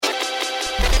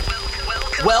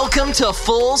Welcome to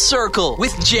Full Circle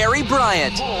with Jerry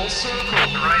Bryant. Full Circle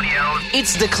Radio.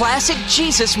 It's the classic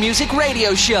Jesus music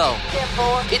radio show.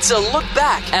 It's a look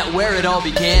back at where it all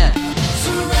began.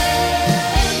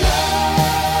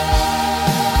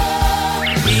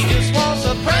 He just wants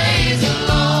to praise the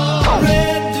Lord.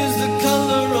 Red is the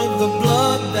color of the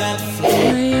blood that flows.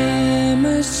 I am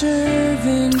a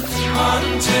servant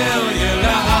Until your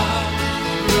life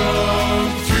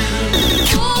runs through.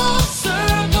 Full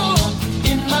circle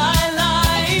in my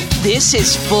life. This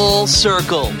is Full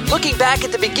Circle, looking back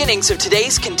at the beginnings of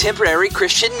today's contemporary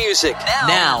Christian music.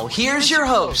 Now, here's your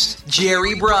host,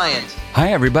 Jerry Bryant.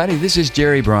 Hi, everybody. This is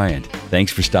Jerry Bryant.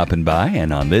 Thanks for stopping by.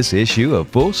 And on this issue of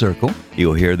Full Circle,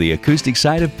 you'll hear the acoustic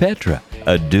side of Petra,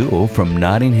 a duo from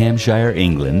Nottinghamshire,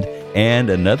 England, and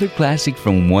another classic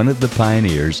from one of the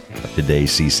pioneers of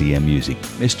today's CCM music,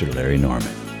 Mr. Larry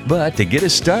Norman. But to get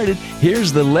us started,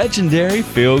 here's the legendary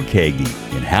Phil Keaggy.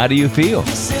 And How Do You Feel?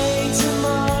 Say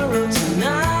tomorrow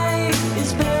tonight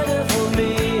is better for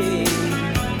me.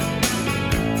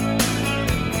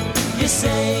 You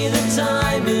say the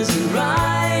time isn't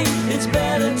right, it's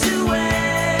better to wait.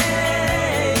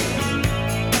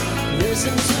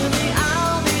 Listen to me,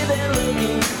 I'll be there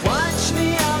looking. Watch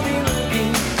me, I'll be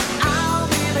looking. I'll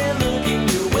be there looking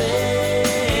your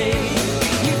way.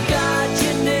 You got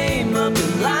your name up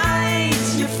in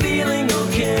lights, you're feeling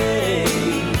okay.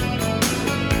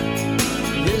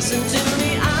 Listen to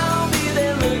me, I'll be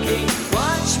there looking.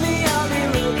 Watch me, I'll be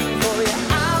looking for you.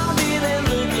 I'll be there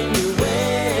looking your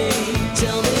way.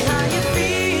 Tell me how you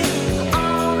feel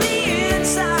on the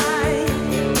inside.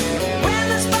 When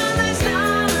the spotlight's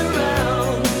not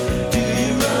around, do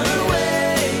you run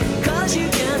away? 'Cause you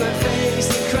cannot face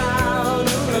the crowd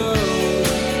alone.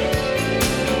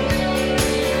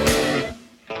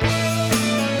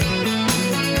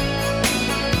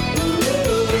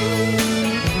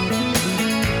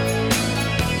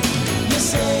 You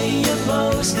say you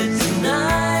posted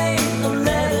tonight a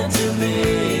letter to me.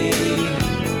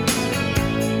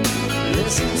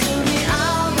 Listen to me,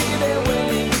 I'll be there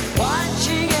waiting,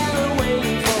 watching and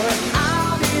waiting for it.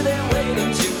 I'll be there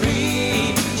waiting to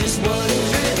read just what is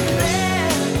written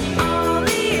there on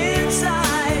the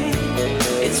inside.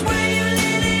 It's where you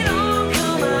let it all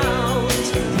come out.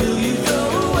 Will you throw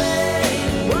away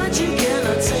what you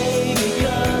cannot say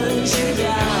because you're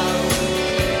down?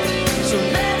 So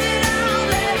let it out,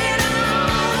 let it out.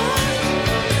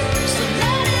 So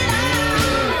let it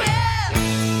out, yeah.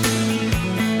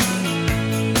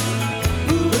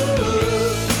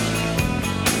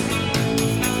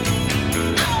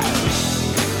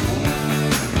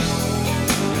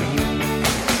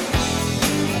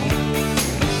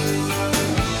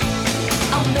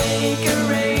 I'll make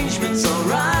arrangements,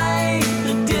 alright.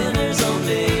 The dinner's on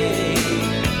me.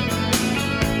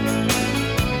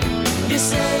 You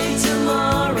say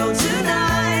tomorrow,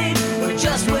 tonight, or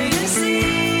just wait and see.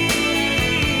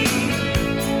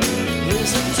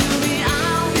 Listen to me,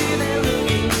 I'll be there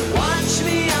looking. Watch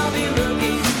me, I'll be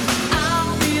looking.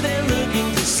 I'll be there looking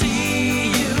to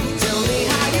see you. Tell me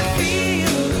how you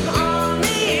feel on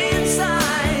the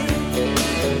inside.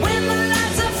 When the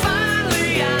lights are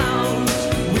finally out,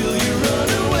 will you run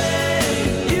away?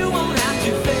 You won't have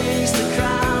to face the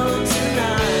crowd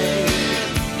tonight.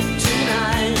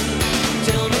 Tonight,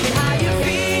 tell me how you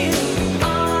feel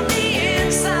on the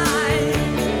inside.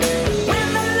 When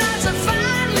the lights are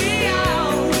finally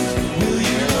out, will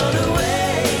you run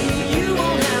away? You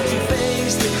won't have to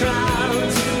face the crowd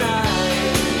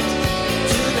tonight.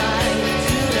 Tonight,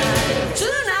 tonight,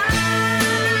 tonight.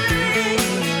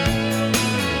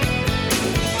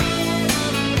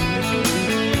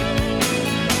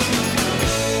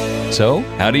 So,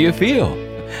 how do you feel?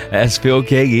 That's Phil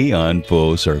Keaggy on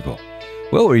Full Circle.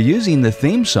 Well, we're using the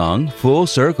theme song, Full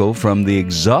Circle, from the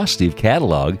exhaustive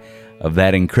catalog of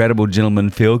that incredible gentleman,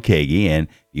 Phil Keaggy, and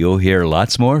you'll hear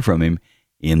lots more from him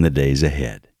in the days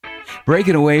ahead.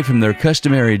 Breaking away from their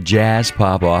customary jazz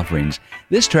pop offerings,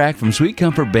 this track from Sweet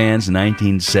Comfort Band's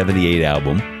 1978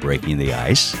 album, Breaking the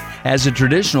Ice, has a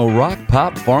traditional rock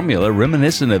pop formula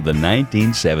reminiscent of the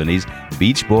 1970s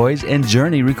Beach Boys and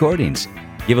Journey recordings.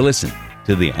 Give a listen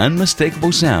to the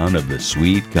unmistakable sound of the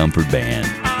Sweet Comfort Band.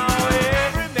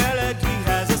 Every melody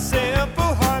has a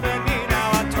simple harmony.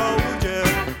 Now I told you,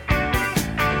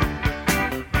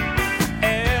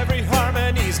 every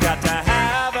harmony's got to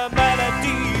have a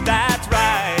melody that's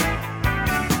right.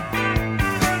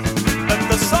 And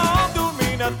the song don't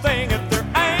mean a thing if there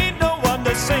ain't no one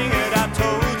to sing it. I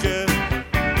told you,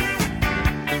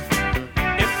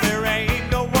 if there ain't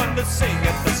no one to sing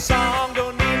it, the song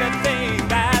don't mean a thing.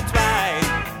 That's right.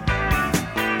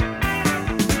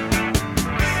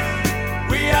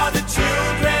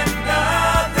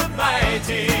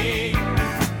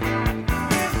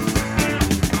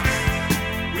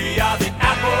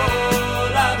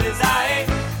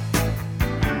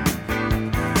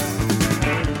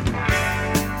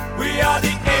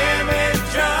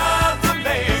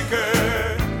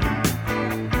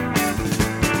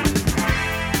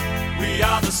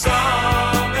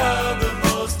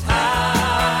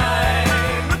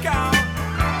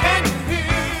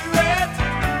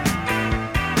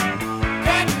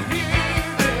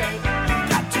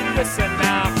 listen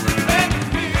now. Can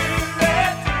you hear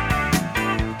it?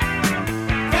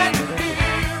 Can you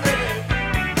hear it?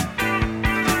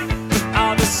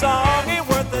 Oh, the song ain't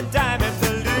worth a dime if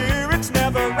the lyrics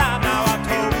never rhyme. Now I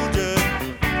told you.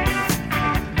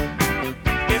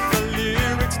 If the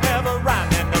lyrics never rhyme,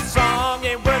 then the song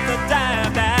ain't worth a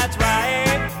dime. That's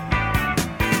right.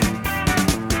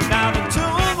 Now the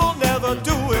tune will never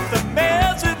do if the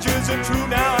message isn't true.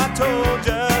 Now I told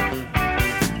you.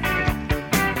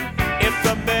 If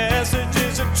the message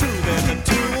isn't true, then the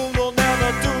tune will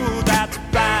never do. That's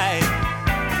right.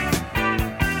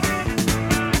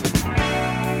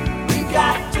 We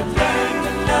got to learn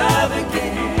to love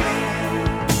again.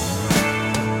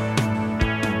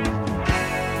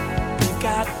 We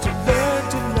got to learn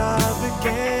to love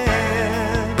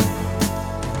again.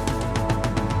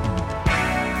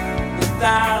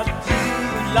 Without you,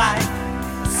 like a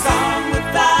song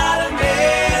without a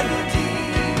melody,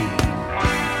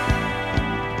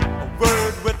 a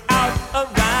word without a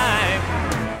rhyme.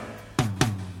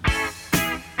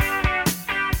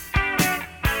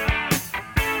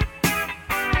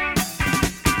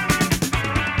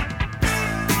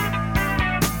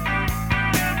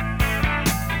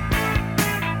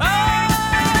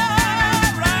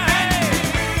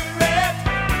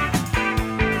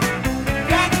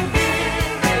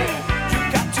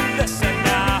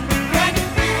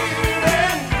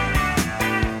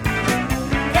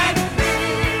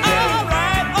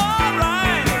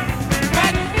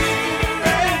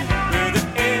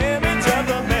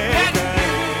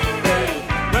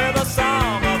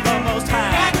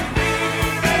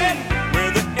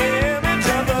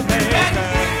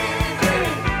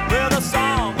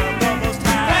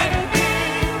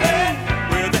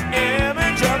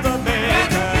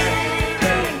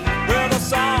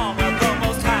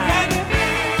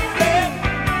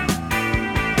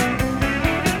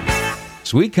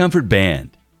 Sweet Comfort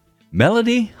Band,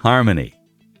 melody, harmony.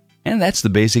 And that's the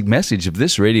basic message of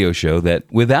this radio show, that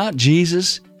without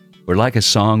Jesus, we're like a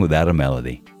song without a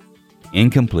melody.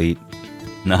 Incomplete,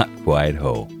 not quite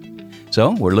whole.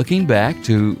 So we're looking back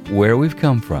to where we've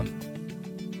come from,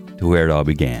 to where it all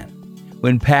began,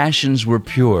 when passions were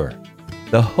pure,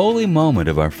 the holy moment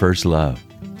of our first love.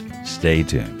 Stay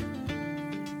tuned.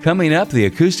 Coming up, the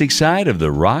acoustic side of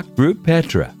the rock group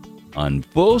Petra on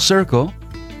Full Circle,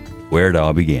 where it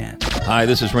all began. Hi,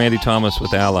 this is Randy Thomas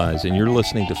with Allies, and you're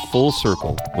listening to Full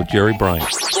Circle with Jerry Bryant.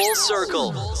 Full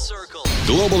Circle. Full Circle.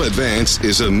 Global Advance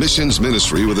is a missions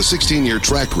ministry with a 16-year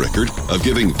track record of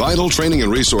giving vital training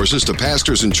and resources to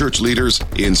pastors and church leaders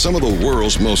in some of the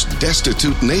world's most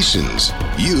destitute nations.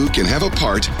 You can have a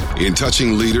part in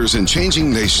touching leaders and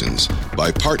changing nations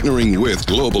by partnering with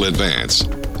Global Advance.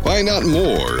 Find out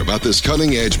more about this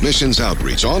cutting-edge missions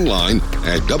outreach online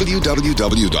at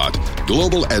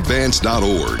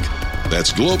www.globaladvance.org.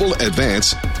 That's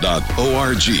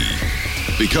globaladvance.org.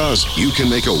 Because you can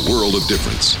make a world of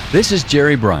difference. This is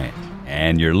Jerry Bryant,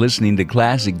 and you're listening to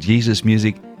classic Jesus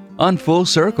music on Full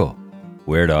Circle,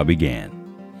 where it all began.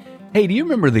 Hey, do you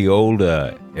remember the old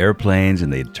airplanes,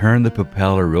 and they'd turn the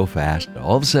propeller real fast?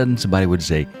 All of a sudden, somebody would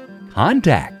say,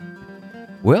 "Contact."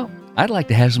 Well, I'd like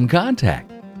to have some contact.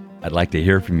 I'd like to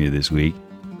hear from you this week.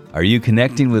 Are you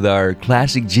connecting with our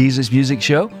classic Jesus music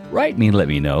show? Write me and let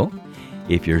me know.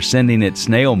 If you're sending it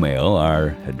snail mail,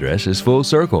 our address is Full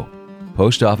Circle,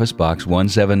 Post Office Box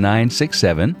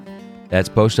 17967. That's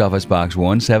Post Office Box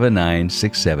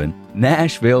 17967,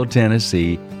 Nashville,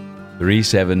 Tennessee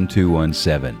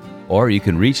 37217. Or you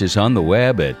can reach us on the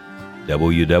web at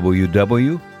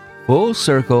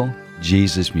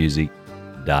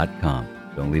www.fullcirclejesusmusic.com.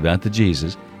 Don't leave out the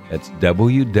Jesus. That's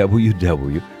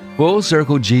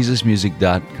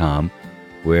www.fullcirclejesusmusic.com,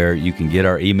 where you can get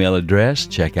our email address,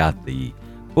 check out the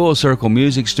Full Circle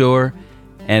Music Store,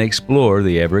 and explore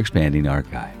the ever-expanding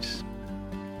archives.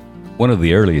 One of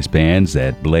the earliest bands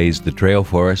that blazed the trail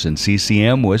for us in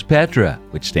CCM was Petra,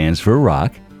 which stands for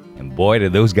rock, and boy,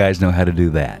 did those guys know how to do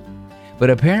that. But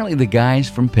apparently the guys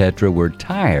from Petra were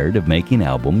tired of making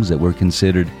albums that were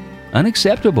considered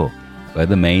unacceptable by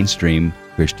the mainstream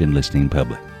Christian listening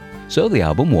public. So the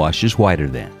album Washes Whiter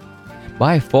Than.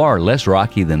 By far less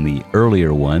rocky than the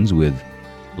earlier ones, with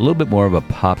a little bit more of a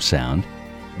pop sound.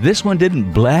 This one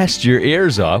didn't blast your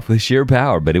ears off with sheer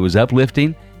power, but it was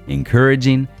uplifting,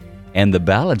 encouraging, and the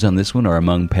ballads on this one are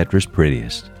among Petra's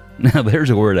prettiest. Now there's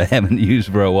a word I haven't used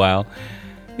for a while.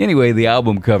 Anyway, the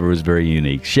album cover was very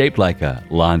unique, shaped like a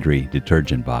laundry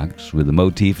detergent box, with the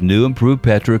motif New Improved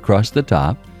Petra across the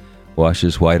top,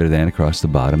 Washes Whiter Than across the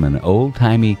bottom, and an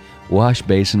old-timey wash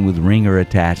basin with wringer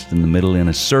attached in the middle in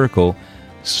a circle,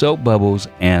 soap bubbles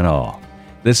and all.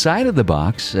 The side of the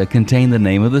box contained the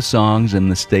name of the songs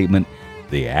and the statement,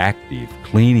 "The active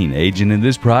cleaning agent in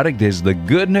this product is the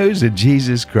good news of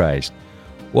Jesus Christ."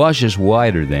 "Wash Us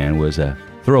Whiter Than" was a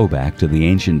throwback to the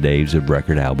ancient days of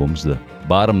record albums. The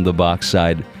bottom of the box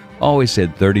side always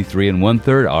said 33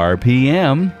 1/3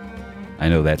 RPM. I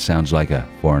know that sounds like a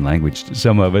foreign language to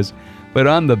some of us, but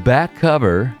on the back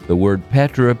cover, the word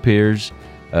Petra appears,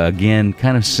 again,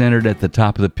 kind of centered at the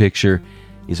top of the picture,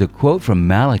 is a quote from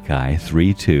Malachi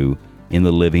 3:2 in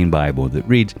the Living Bible that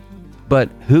reads, "But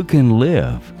who can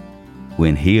live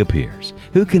when He appears?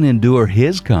 Who can endure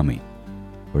His coming?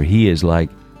 For He is like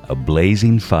a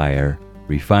blazing fire,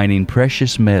 refining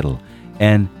precious metal,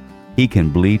 and He can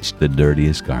bleach the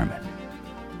dirtiest garment."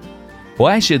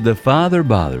 Why Should the Father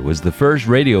Bother was the first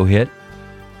radio hit.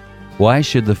 Why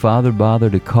should the Father bother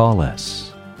to call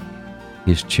us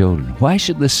His children? Why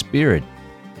should the Spirit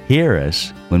hear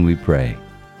us when we pray?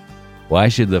 Why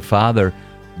should the Father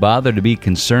bother to be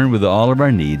concerned with all of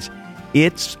our needs?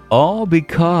 It's all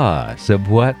because of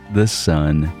what the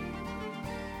Son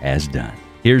has done.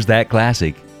 Here's that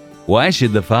classic, "Why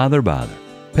Should the Father Bother?"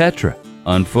 Petra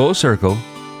on Full Circle,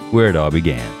 where it all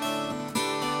began.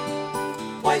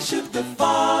 Why should the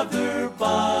Father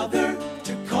bother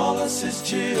to call us His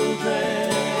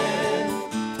children?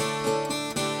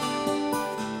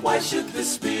 Why should the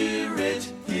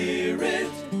Spirit hear it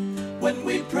when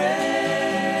we pray?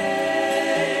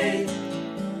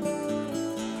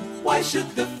 Why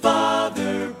should the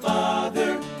Father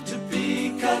bother to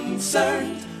be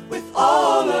concerned with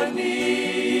all our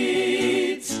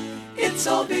needs? It's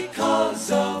all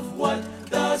because of what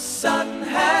the Son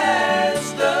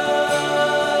has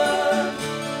done.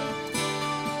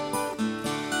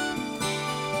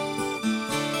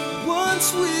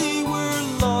 Once we were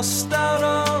lost out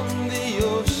on the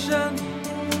ocean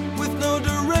with no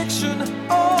direction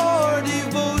or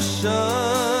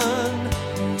devotion,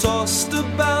 tossed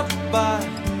about by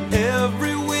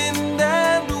every wind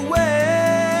and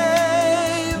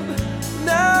wave.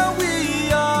 Now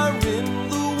we are in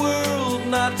the world,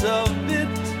 not of it,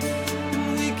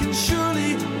 and we can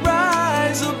surely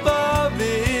rise above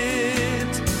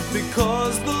it,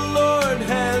 because the Lord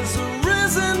has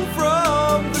risen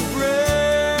from the grave.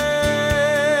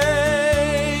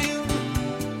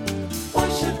 Why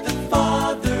should the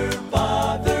Father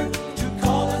bother to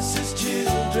call us His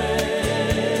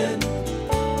children?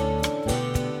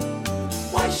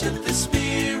 Why should the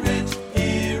Spirit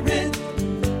hear it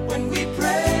when we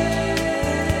pray?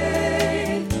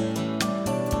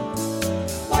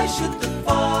 Why should the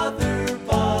Father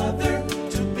bother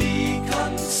to be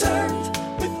concerned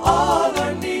with all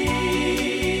our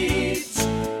needs?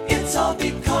 It's all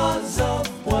because of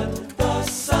what the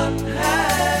Son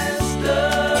has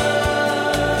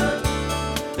done.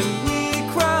 And we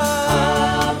cry,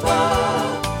 Abba,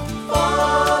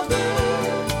 Father,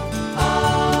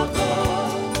 Abba,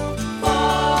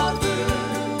 Father,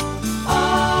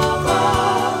 Abba,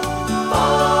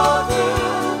 Father,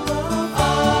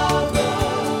 Abba,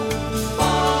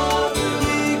 Father.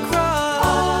 We cry,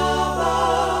 Abba,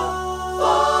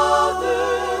 Father,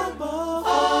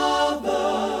 Abba,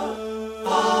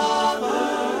 Father,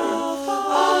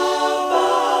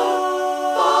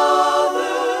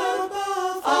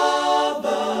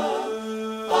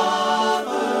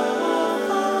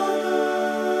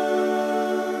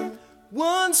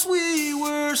 Once we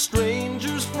were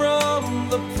strangers from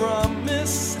the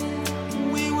promise.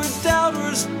 We were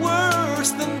doubters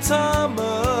worse than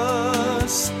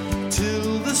Thomas,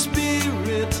 till the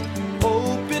Spirit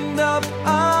opened up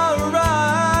our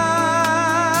eyes.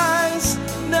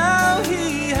 Now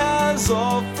He has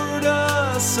offered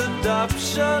us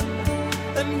adoption,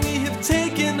 and we have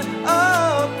taken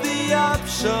up the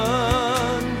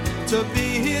option to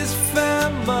be His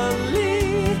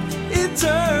family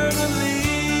eternally.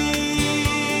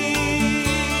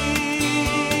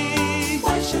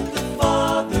 Why should the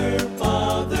Father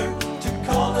bother to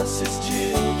call us His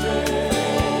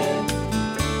children?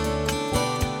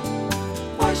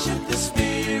 Why should the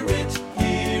Spirit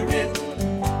hear it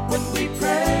when we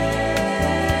pray?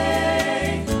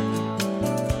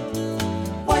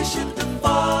 Why should the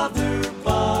Father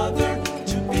bother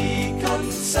to be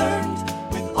concerned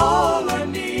with all our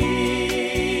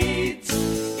needs?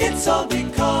 It's all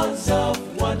because of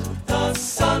what the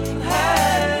Son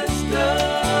has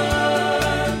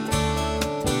done.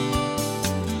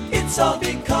 It's all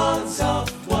because of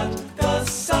what the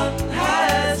Son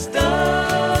has done.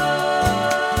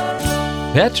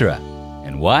 Petra,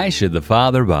 and Why Should the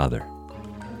Father Bother?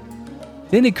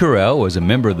 Denny Carell was a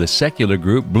member of the secular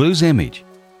group Blues Image,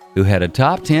 who had a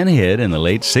top 10 hit in the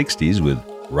late 60s with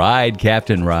Ride,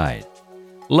 Captain, Ride.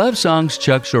 Love Songs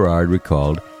Chuck Sherrard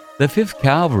recalled the Fifth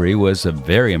Cavalry was a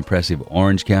very impressive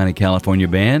Orange County, California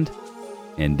band,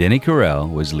 and Denny Carell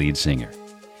was lead singer.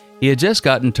 He had just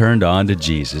gotten turned on to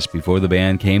Jesus before the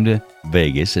band came to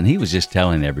Vegas, and he was just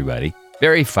telling everybody,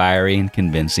 very fiery and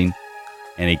convincing,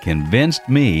 and he convinced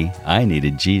me I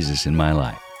needed Jesus in my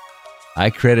life. I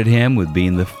credit him with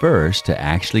being the first to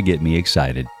actually get me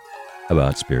excited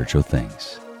about spiritual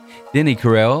things. Denny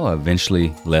Carell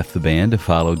eventually left the band to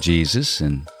follow Jesus,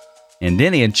 and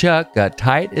Denny and Chuck got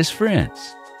tight as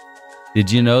friends. Did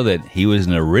you know that he was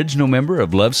an original member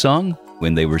of Love Song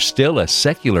when they were still a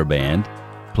secular band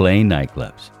playing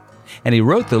nightclubs? And he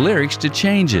wrote the lyrics to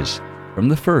Changes from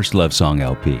the first Love Song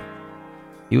LP.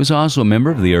 He was also a member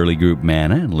of the early group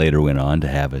Manna and later went on to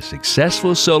have a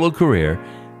successful solo career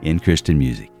in Christian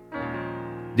music.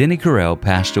 Denny Carell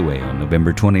passed away on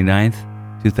November 29th,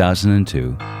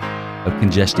 2002 of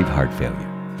congestive heart failure.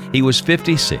 He was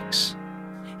 56.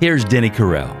 Here's Denny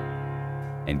Carell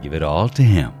and Give It All to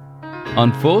Him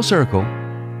on Full Circle,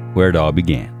 where it all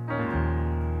began.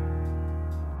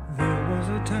 There was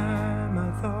a time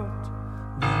I thought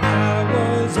that I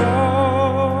was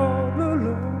all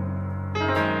alone,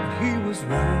 but he was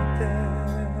right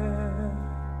there,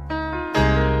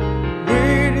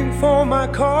 waiting for my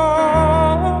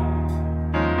call.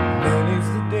 Many's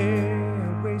the day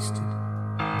I wasted,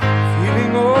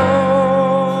 feeling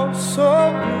oh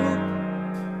so blue.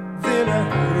 Then I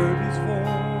heard his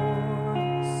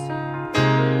voice,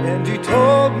 and he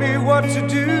told me what to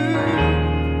do.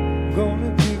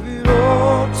 Gonna give it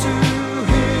all to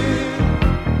him,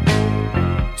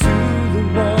 to the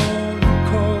one who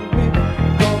called me.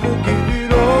 Gonna give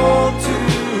it all to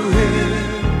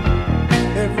him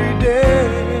every day.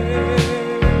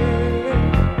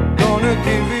 Gonna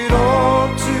give it all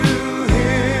to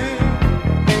him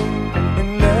and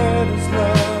let his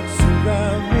love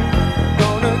surround me.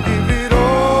 Gonna give it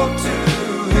all to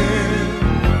him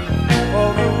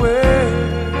all the way.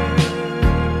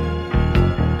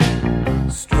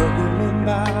 Struggling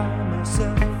by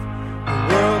myself, the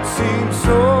world seemed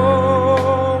so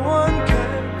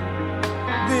unkind.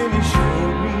 Then he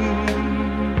showed me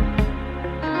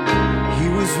he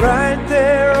was right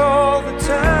there all the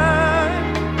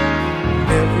time.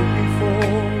 Never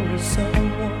before has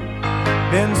someone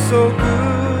been so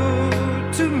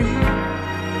good to me.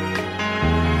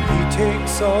 He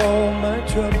takes all my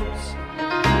troubles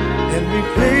and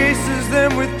replaces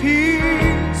them with peace.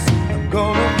 I'm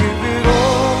gonna give it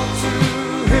all to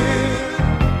him,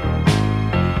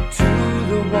 to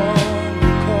the one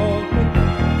who called me.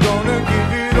 Gonna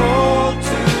give it all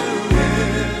to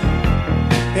him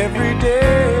every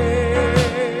day.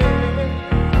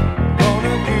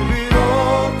 Gonna give it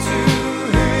all to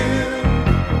him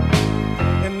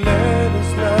and let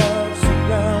his love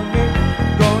surround me.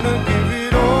 Gonna give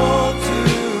it all to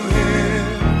him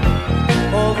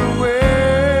all the way.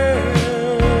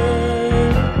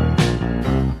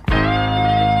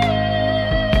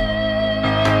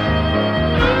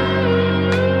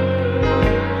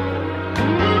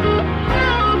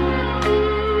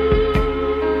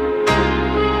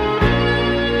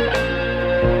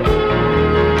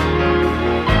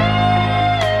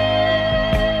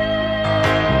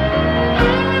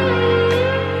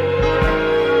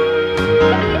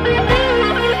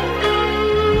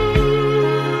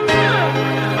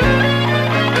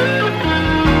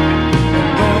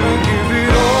 Gonna give it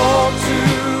all to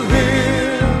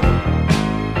him,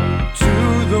 to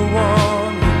the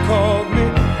one who called me.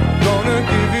 Gonna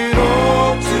give it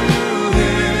all to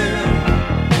him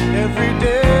every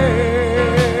day.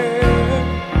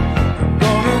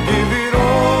 Gonna give it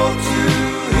all to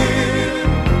him.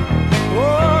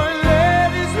 Oh, let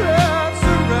his love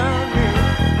surround me.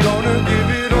 Gonna give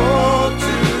it all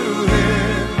to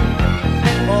him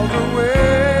all the way.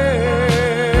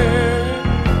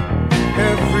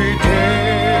 Every day.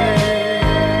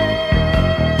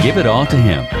 Give It All to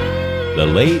Him, the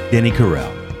late Denny Carell.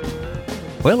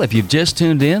 Well, if you've just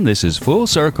tuned in, this is Full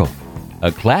Circle,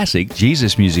 a classic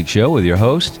Jesus music show with your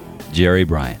host, Jerry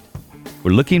Bryant.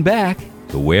 We're looking back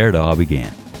to where it all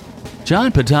began.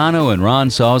 John Patano and Ron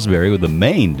Salisbury were the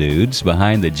main dudes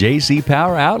behind the JC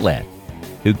Power Outlet,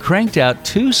 who cranked out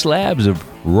 2 slabs of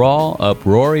raw,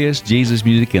 uproarious Jesus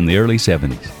music in the early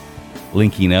 70s.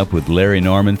 Linking up with Larry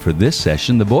Norman for this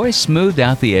session, the boys smoothed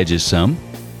out the edges some,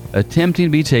 attempting to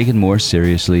be taken more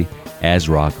seriously as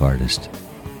rock artists.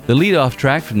 The lead-off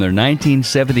track from their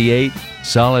 1978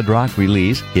 solid rock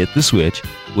release, Hit the Switch,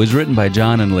 was written by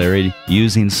John and Larry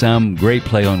using some great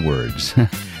play on words.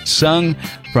 Sung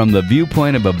from the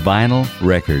viewpoint of a vinyl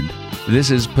record,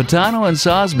 this is Patano and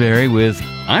Salisbury with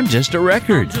I'm Just a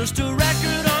Record. Just a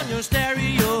record on your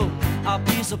stereo. a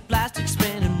piece of plastic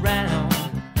spinning round.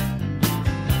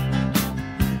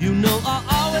 You know I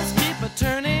always keep it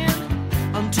turning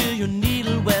until your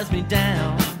needle wears me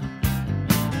down.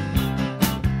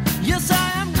 Yes,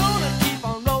 I am gonna keep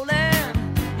on rolling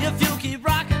if you keep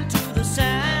rocking to the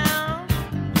sound.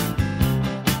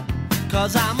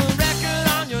 'Cause I'm a record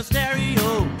on your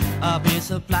stereo, a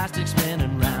piece of plastic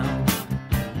spinning round.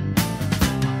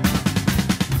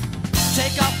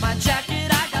 Take off my jacket,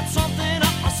 I got something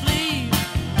up my sleeve.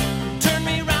 Turn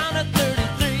me round at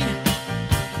 33.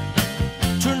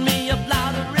 Turn me up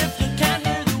louder if you can't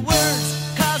hear the words,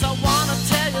 'cause I wanna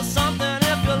tell you something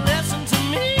if you listen to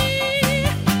me.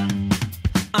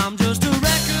 I'm just a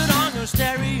record on your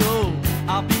stereo,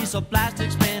 a piece of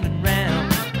plastic spinning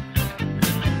round.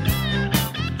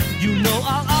 You know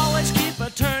I'll always keep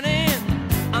it turning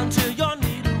until your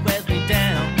needle wears me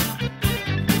down.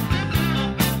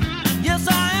 Yes,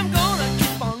 I am gonna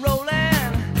keep on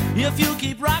rolling if you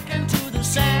keep rocking to the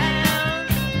sound.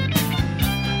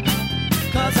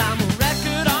 'Cause I'm a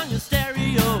record on your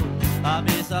stereo, a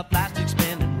piece of plastic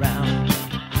spinning round.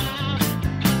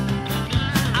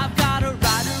 I've got a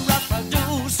writer, a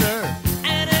producer,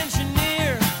 an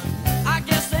engineer. I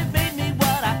guess they've made me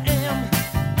what I am.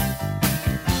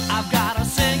 I've got a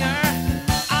singer,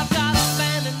 I've got a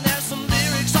band, and there's some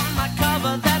lyrics on my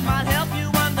cover that might help you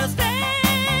understand.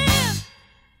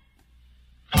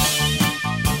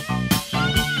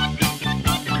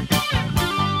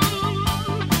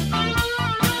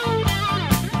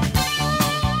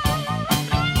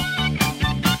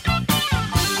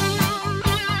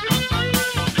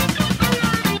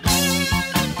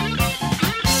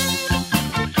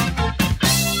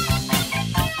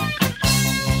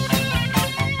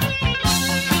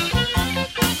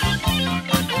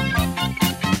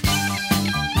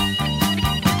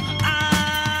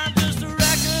 I'm just a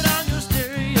record on your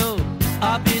stereo,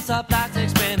 a piece of plastic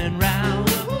spinning round.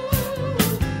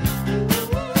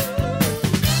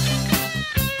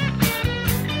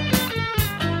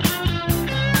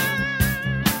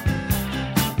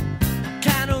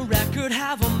 Can a record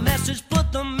have a message?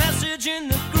 Put the message in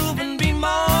the groove and be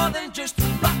more than just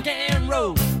rock and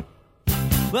roll.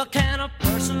 Well, can a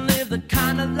person live the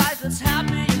kind of life that's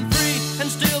happy and free and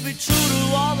still be true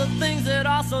to all the things that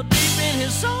are so deep in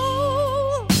his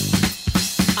soul?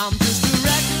 I'm just a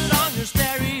record on your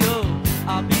stereo,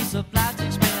 a piece of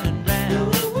plastic spinning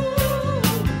round.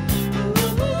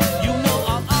 You know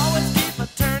I'll always keep it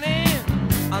turning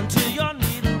until your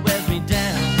needle wears me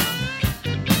down.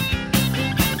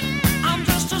 I'm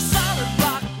just a solid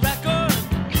rock record.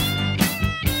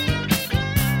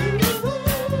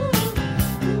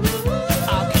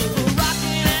 I'll keep a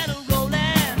rocking and a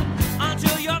rolling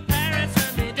until your parents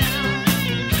turn me down.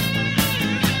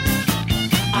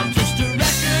 I'm just a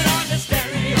record on the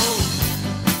stereo.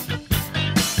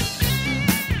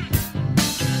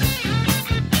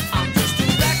 I'm just a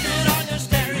record on your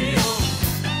stereo.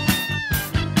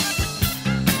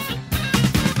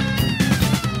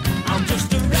 I'm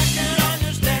just a record on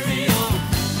your stereo.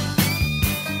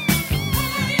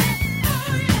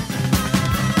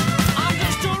 I'm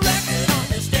just a record on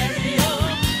your stereo.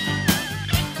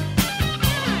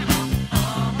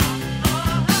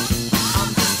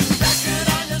 I'm just a record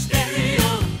on your stereo.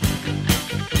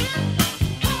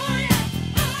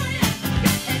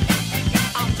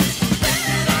 I'm just a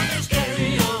record on your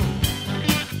stereo.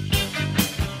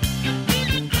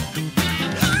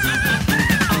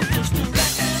 I'm just a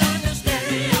record on your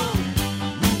stereo.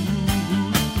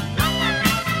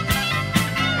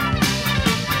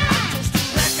 I'm just a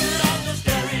record on your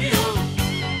stereo.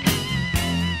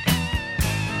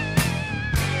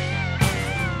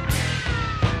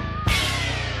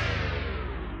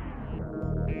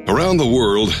 Around the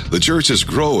world, the church is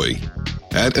growing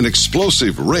at an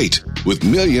explosive rate, with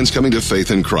millions coming to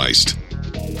faith in Christ.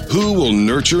 Who will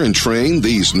nurture and train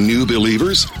these new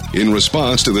believers? In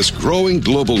response to this growing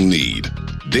global need,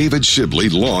 David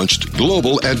Shibley launched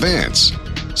Global Advance.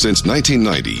 Since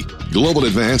 1990, Global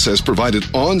Advance has provided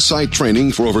on-site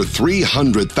training for over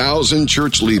 300,000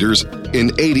 church leaders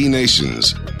in 80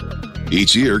 nations.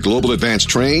 Each year, Global Advance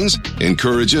trains,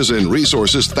 encourages, and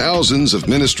resources thousands of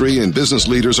ministry and business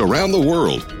leaders around the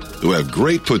world who have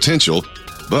great potential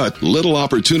but little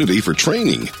opportunity for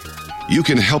training. You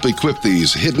can help equip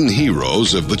these hidden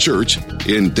heroes of the church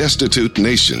in destitute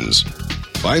nations.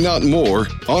 Find out more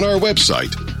on our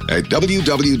website at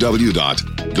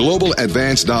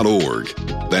www.globaladvance.org.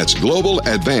 That's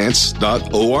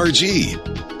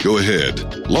globaladvance.org. Go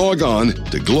ahead, log on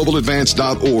to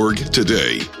globaladvance.org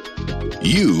today.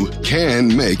 You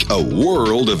can make a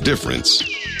world of difference.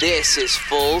 This is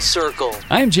Full Circle.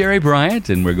 I'm Jerry Bryant,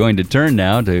 and we're going to turn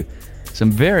now to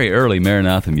some very early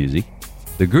Maranatha music.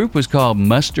 The group was called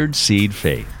Mustard Seed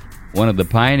Faith, one of the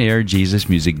pioneer Jesus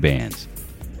music bands.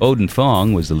 Odin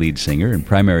Fong was the lead singer and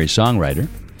primary songwriter.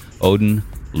 Odin,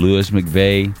 Louis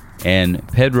McVeigh, and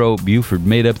Pedro Buford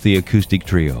made up the acoustic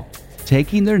trio,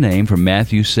 taking their name from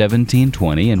Matthew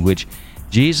 17:20, in which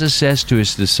Jesus says to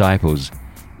his disciples,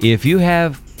 "If you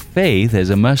have faith as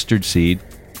a mustard seed,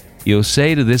 you'll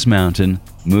say to this mountain,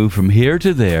 'Move from here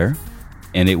to there,'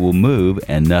 and it will move,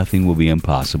 and nothing will be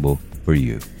impossible for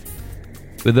you."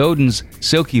 With Odin's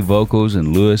silky vocals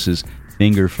and Louis's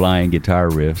finger-flying guitar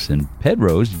riffs and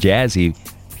Pedro's jazzy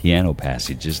piano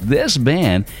passages, this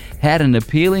band had an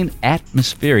appealing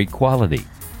atmospheric quality.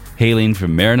 Hailing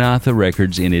from Maranatha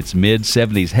Records in its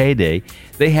mid-'70s heyday,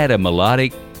 they had a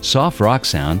melodic, soft rock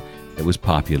sound that was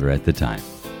popular at the time.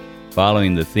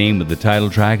 Following the theme of the title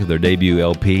track of their debut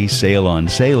LP, Sail on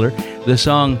Sailor, the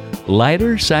song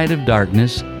Lighter Side of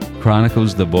Darkness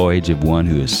chronicles the voyage of one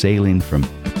who is sailing from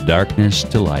darkness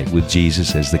to light with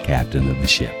Jesus as the captain of the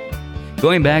ship.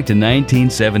 Going back to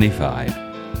 1975,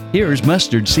 here's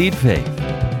Mustard Seed Faith.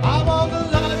 I'm on the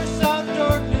lighter side of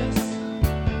darkness.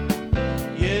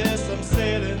 Yes, I'm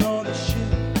sailing on a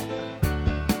ship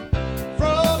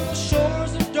from the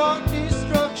shores of dark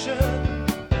destruction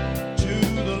to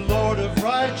the Lord of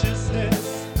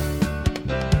righteousness.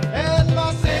 And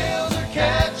my sails are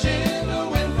catching the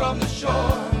wind from the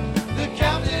shore. The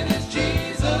captain is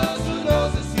Jesus, who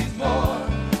knows us he's more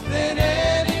than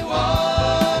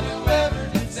anyone who ever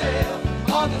did sail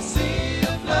on the sea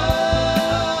of love.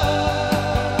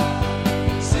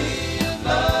 Sea of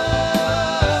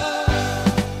love.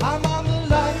 I'm on the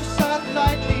lighter side of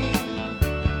lightning.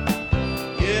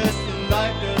 Yes, the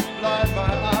light does blind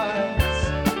my eyes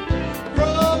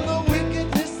from the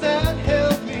wickedness that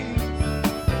held me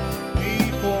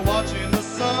before watching the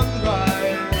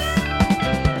sunrise.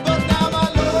 But now my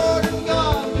Lord and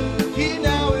God, He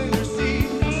now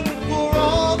intercedes for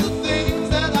all the things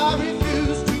that I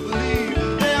refuse to believe.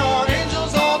 There are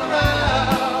angels all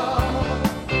around.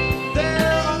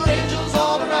 There are angels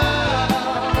all around.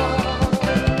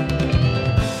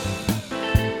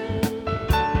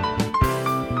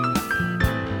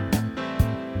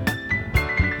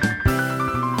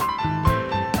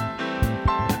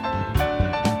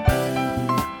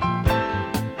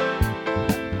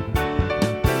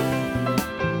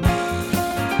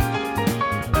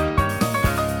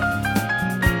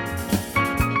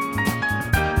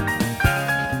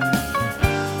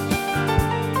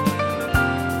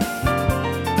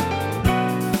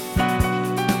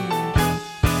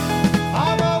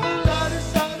 I'm on the lighter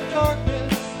side of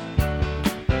darkness.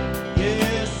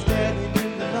 Yes, standing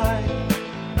in the light.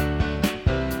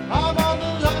 I'm on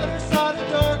the lighter side of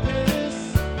darkness,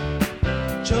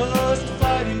 just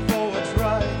fighting for what's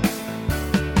right.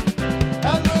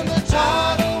 And when the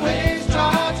tidal waves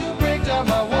try to break down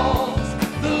my walls,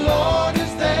 the Lord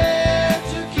is there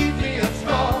to keep me up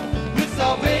strong. With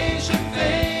salvation,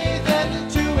 faith, and a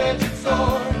two-edged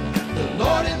sword, the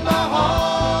Lord in my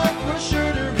heart, we're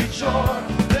sure to reach shore.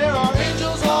 There are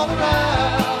angels all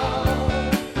around.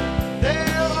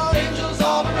 There are angels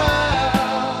all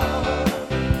around.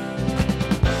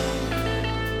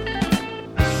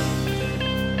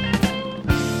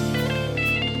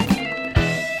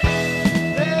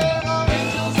 There are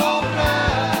angels all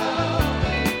around.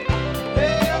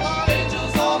 There are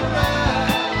angels all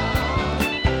around.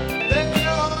 There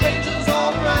are angels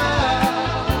all around.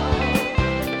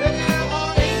 There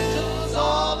are angels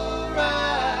all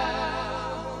around.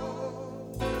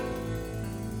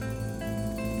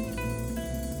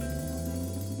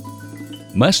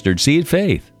 Mustard Seed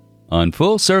Faith on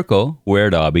Full Circle, where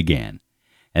it all began.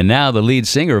 And now the lead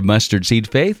singer of Mustard Seed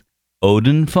Faith,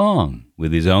 Odin Fong,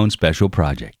 with his own special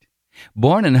project.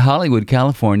 Born in Hollywood,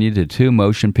 California to two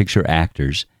motion picture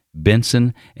actors,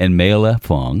 Benson and Mayla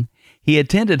Fong, he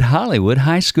attended Hollywood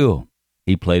High School.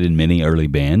 He played in many early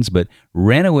bands, but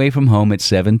ran away from home at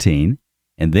 17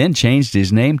 and then changed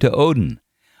his name to Odin.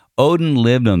 Odin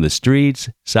lived on the streets,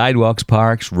 sidewalks,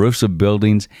 parks, roofs of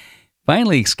buildings,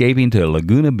 finally escaping to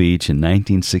Laguna Beach in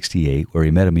 1968, where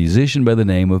he met a musician by the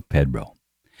name of Pedro.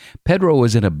 Pedro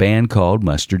was in a band called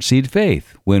Mustard Seed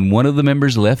Faith. When one of the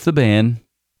members left the band,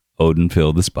 Odin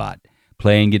filled the spot,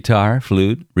 playing guitar,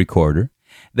 flute, recorder.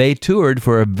 They toured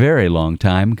for a very long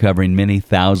time, covering many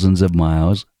thousands of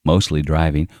miles, mostly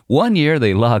driving. One year,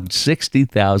 they logged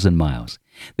 60,000 miles.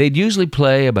 They'd usually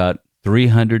play about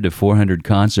 300 to 400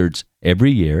 concerts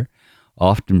every year,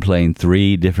 often playing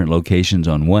 3 different locations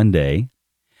on one day.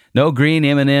 No green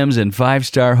M&Ms and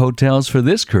 5-star hotels for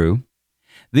this crew.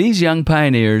 These young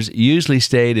pioneers usually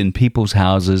stayed in people's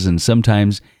houses and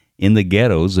sometimes in the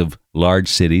ghettos of large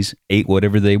cities ate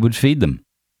whatever they would feed them.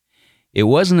 It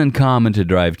wasn't uncommon to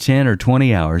drive 10 or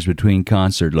 20 hours between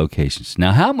concert locations.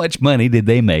 Now, how much money did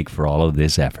they make for all of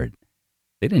this effort?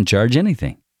 They didn't charge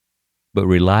anything, but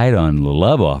relied on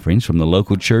love offerings from the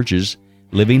local churches,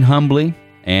 living humbly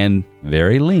and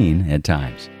very lean at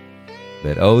times.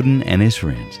 But Odin and his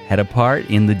friends had a part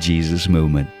in the Jesus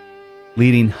movement,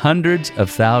 leading hundreds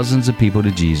of thousands of people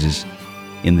to Jesus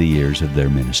in the years of their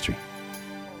ministry.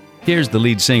 Here's the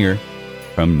lead singer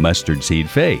from Mustard Seed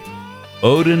Faith,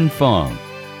 Odin Fong,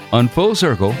 on Full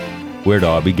Circle, where it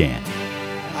all began.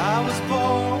 I was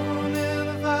born in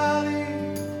a valley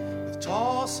with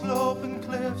tall sloping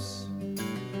cliffs,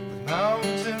 with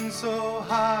mountains so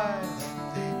high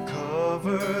they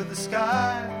cover the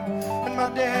sky. And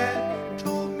my dad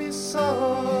told me,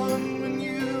 son, when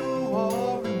you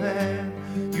are a man,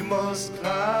 you must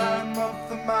climb up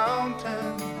the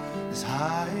mountain as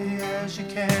high as you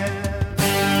can.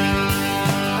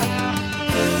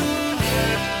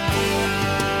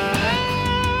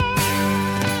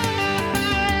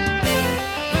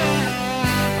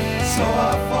 So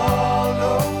I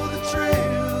follow the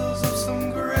trails of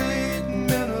some great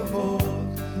men of old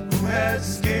who had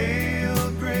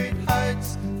scaled great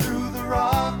heights through the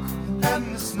rock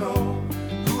and the snow,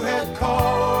 who had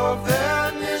carved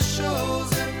their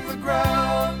initials in the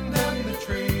ground and the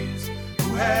trees,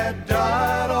 who had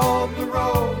died on the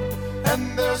road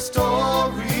and their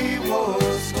story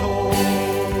was told.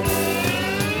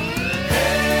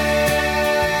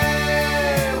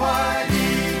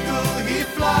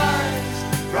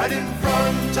 Right in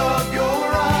front of your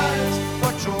eyes,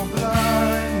 but you're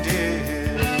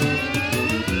blinded.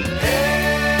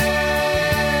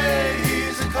 Hey,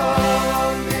 he's a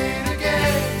coming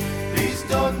again. Please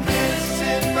don't miss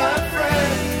it, my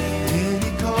friend. When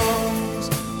he comes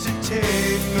to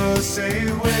take us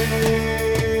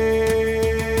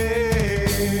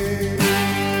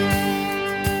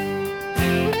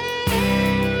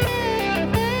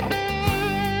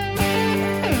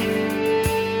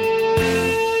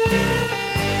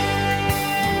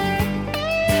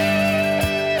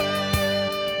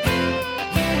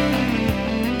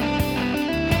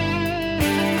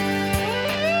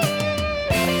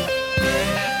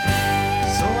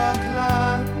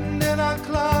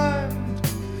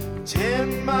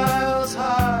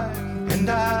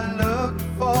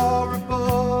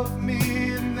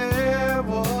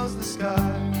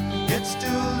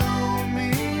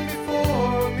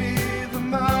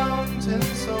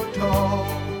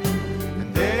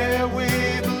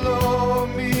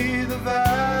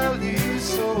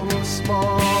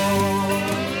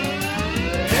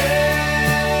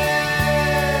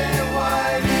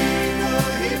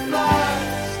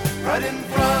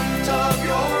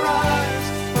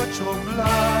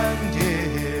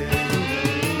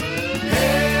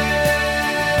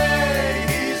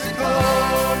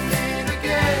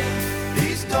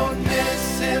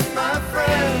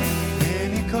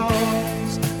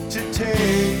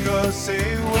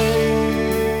away.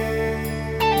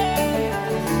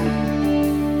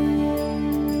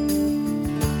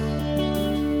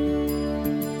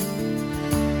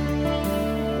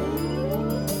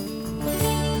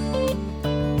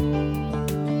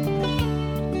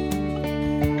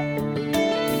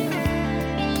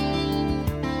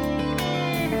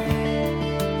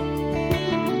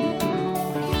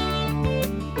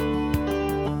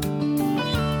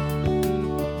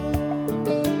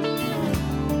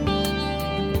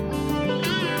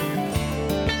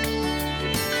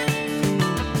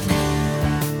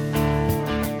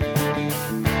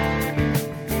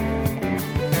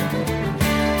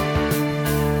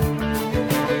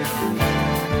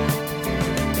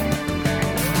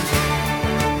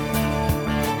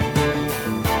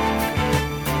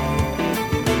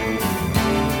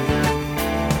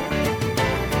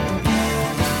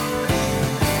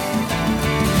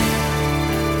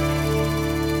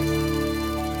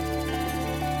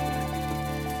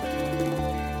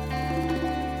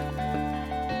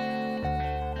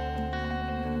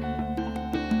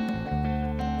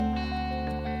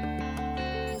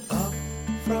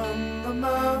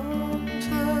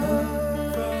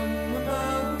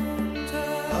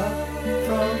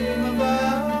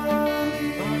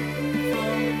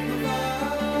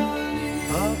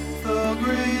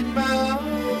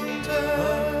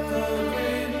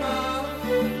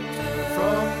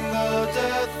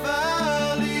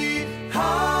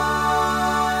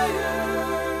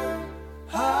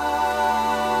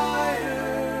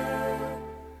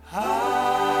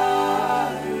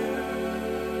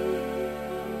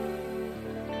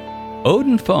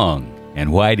 Odin Fong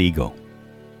and White Eagle.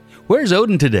 Where's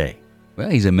Odin today? Well,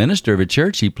 he's a minister of a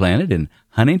church he planted in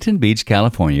Huntington Beach,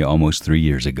 California, almost 3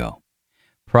 years ago.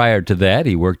 Prior to that,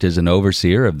 he worked as an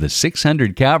overseer of the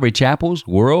 600 Calvary chapels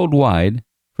worldwide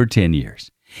for 10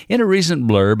 years. In a recent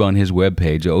blurb on his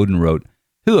webpage, Odin wrote,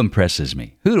 "Who impresses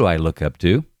me? Who do I look up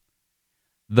to?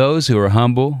 Those who are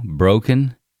humble,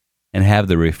 broken, and have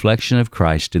the reflection of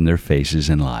Christ in their faces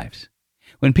and lives.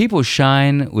 When people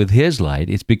shine with His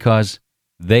light, it's because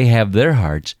they have their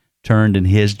hearts turned in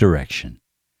His direction.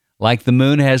 Like the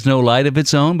moon has no light of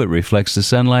its own but reflects the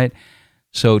sunlight,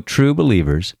 so true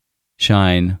believers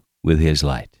shine with His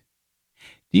light."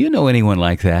 Do you know anyone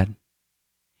like that?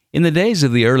 In the days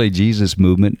of the early Jesus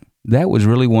movement, that was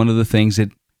really one of the things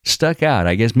that stuck out.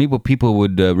 I guess people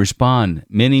would respond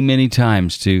many, many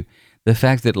times to the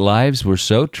fact that lives were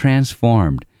so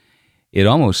transformed. It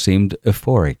almost seemed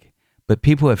euphoric. But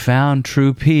people have found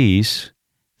true peace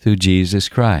through Jesus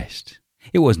Christ.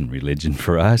 It wasn't religion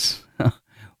for us.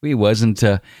 We wasn't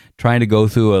trying to go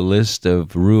through a list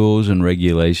of rules and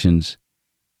regulations.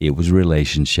 It was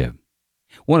relationship.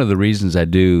 One of the reasons I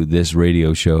do this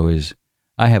radio show is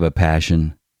I have a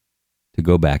passion to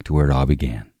go back to where it all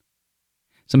began.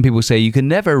 Some people say you can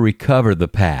never recover the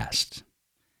past.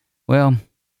 Well,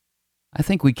 I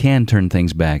think we can turn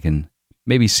things back and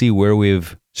maybe see where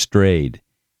we've strayed.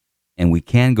 And we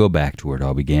can go back to where it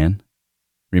all began.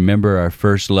 Remember our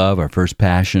first love, our first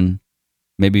passion,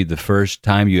 maybe the first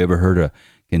time you ever heard a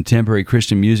contemporary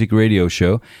Christian music radio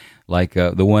show like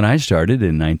the one I started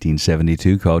in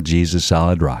 1972 called Jesus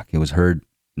Solid Rock. It was heard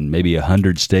in maybe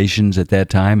 100 stations at that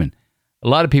time, and a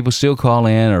lot of people still call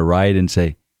in or write and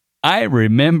say, "I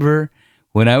remember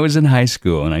when I was in high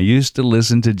school and I used to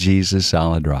listen to Jesus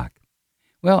Solid Rock."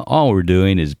 Well, all we're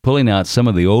doing is pulling out some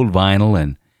of the old vinyl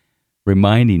and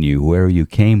reminding you where you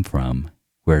came from,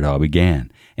 where it all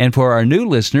began. And for our new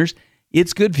listeners,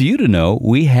 it's good for you to know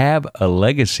we have a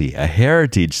legacy, a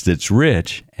heritage that's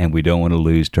rich, and we don't want to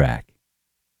lose track.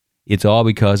 It's all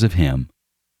because of Him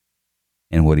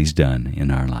and what He's done in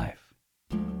our life.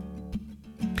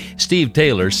 Steve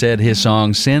Taylor said his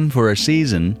song "Sin for a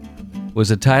Season" was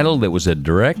a title that was a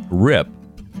direct rip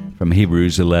from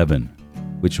Hebrews 11,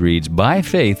 which reads, "By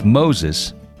faith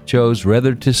Moses chose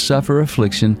rather to suffer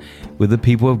affliction with the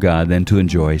people of God than to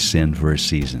enjoy sin for a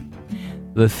season."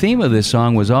 The theme of this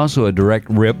song was also a direct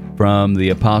rip from the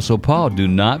Apostle Paul. "Do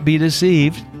not be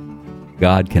deceived.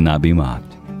 God cannot be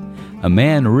mocked. A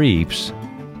man reaps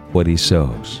what he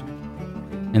sows."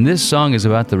 And this song is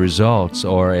about the results,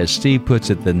 or as Steve puts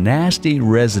it, the nasty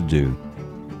residue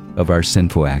of our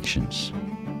sinful actions.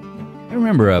 I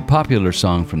remember a popular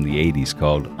song from the 80s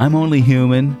called "I'm Only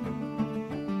Human,"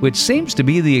 which seems to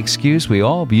be the excuse we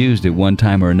all have used at one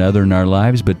time or another in our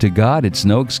lives, but to God it's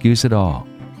no excuse at all.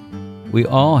 We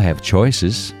all have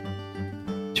choices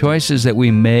that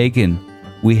we make, and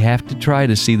we have to try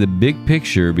to see the big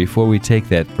picture before we take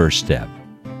that first step.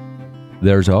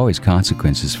 There's always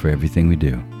consequences for everything we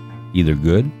do, either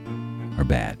good or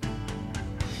bad.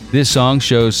 This song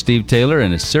shows Steve Taylor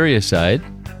in a serious side,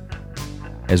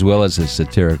 as well as a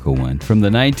satirical one. From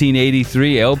the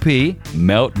 1983 LP,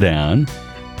 Meltdown,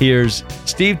 here's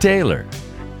Steve Taylor,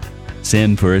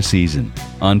 "Sin for a Season,"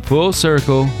 on Full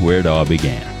Circle, where it all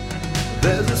began.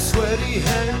 There's a sweaty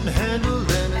hand handle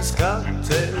in his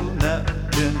cocktail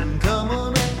napkin. Come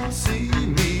on and see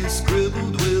me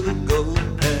scribbled with a gold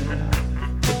pen,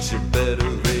 but you better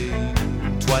read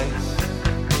twice.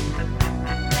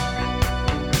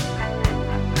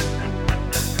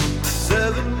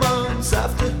 Seven months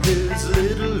after his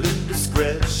little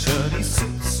indiscretion, he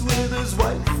sits with his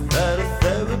wife at a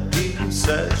therapy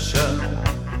session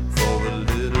for a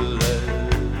little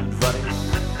advice.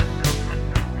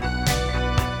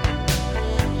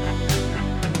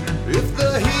 If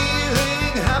the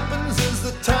healing happens as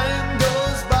the time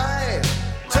goes by,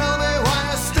 tell me why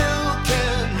I still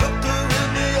can't look her in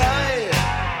the eye.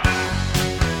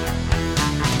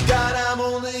 God, I'm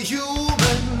only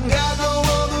human, got no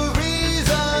other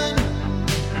reason.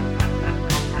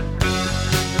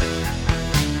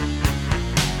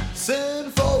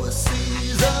 Sin for a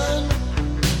season.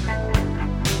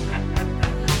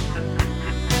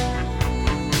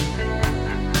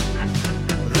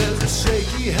 There's a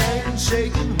shaky hand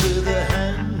shaking with the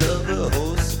hand of the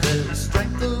hostess.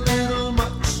 Strength a little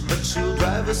much, but she'll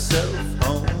drive herself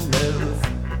home if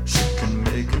she can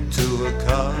make it to a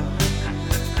car.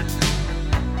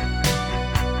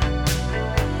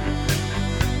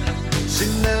 She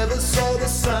never saw the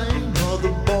sign or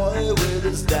the boy with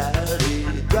his daddy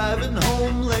driving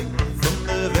home late from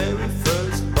the very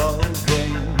first ball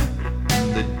game,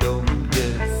 and they don't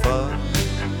get far.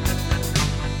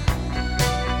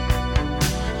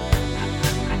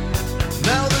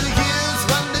 Now the years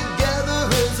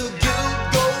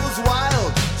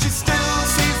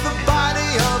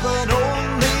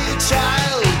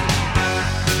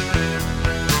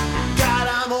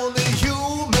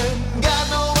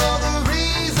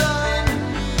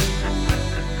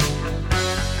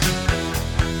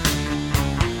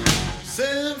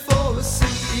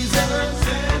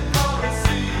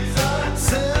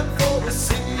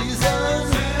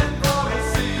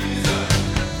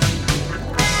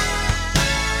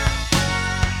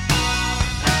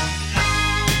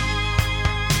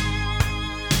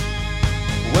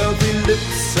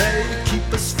lips say keep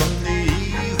us from the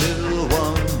evil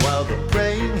one, while the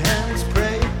praying hands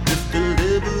pray with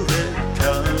deliberate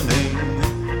cunning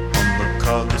on the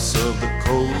carcass of the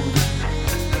cold.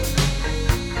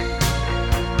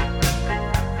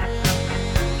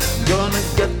 Gonna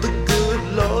get the good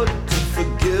Lord to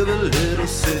forgive a little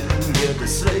sin, get the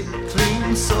slate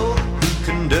clean so he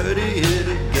can dirty it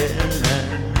again,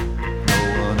 and no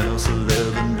one else will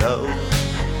ever know.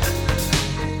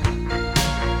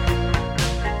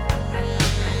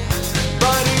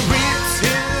 But he reaps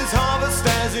his harvest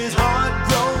as his heart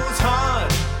grows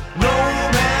hard. No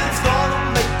man's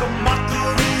gonna make a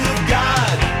mockery of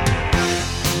God.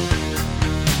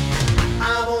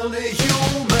 I'm only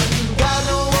human, got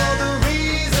no other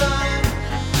reason.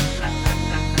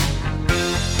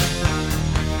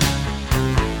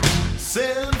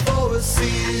 Sin for a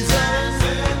season,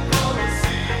 sin for a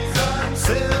season,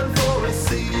 sin for a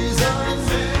season,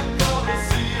 sin for a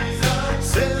season,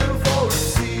 sin for a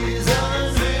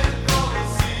season,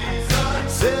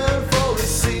 sin for a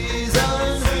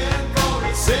season,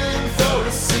 sin for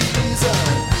a season.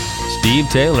 Steve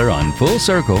Taylor on Full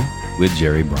Circle with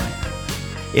Jerry Bryant.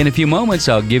 In a few moments,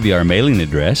 I'll give you our mailing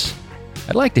address.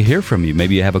 I'd like to hear from you.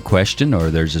 Maybe you have a question or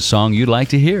there's a song you'd like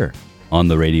to hear on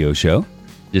the radio show.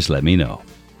 Just let me know.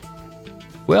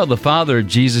 Well, the father of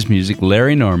Jesus music,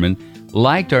 Larry Norman,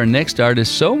 liked our next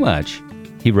artist so much,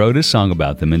 he wrote a song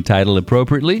about them entitled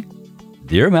appropriately,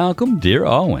 Dear Malcolm, Dear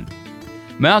Alwyn.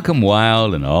 Malcolm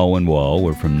Wilde and Alwyn Wall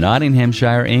were from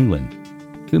Nottinghamshire, England,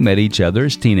 who met each other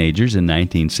as teenagers in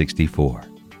 1964.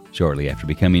 Shortly after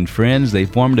becoming friends, they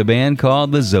formed a band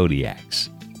called the Zodiacs.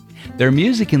 Their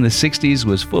music in the 60s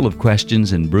was full of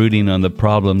questions and brooding on the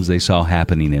problems they saw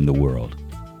happening in the world.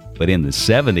 But in the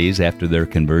 70s, after their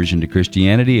conversion to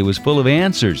Christianity, it was full of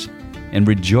answers and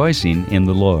rejoicing in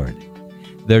the Lord.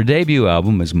 Their debut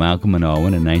album as Malcolm and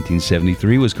Alwyn in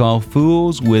 1973 was called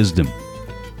Fool's Wisdom,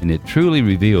 and it truly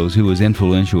reveals who was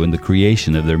influential in the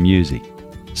creation of their music: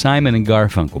 Simon and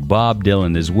Garfunkel, Bob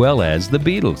Dylan, as well as the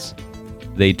Beatles.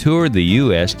 They toured the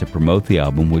U.S. to promote the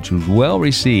album, which was well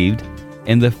received,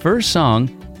 and the first song,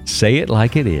 Say It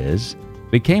Like It Is,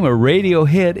 became a radio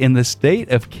hit in the state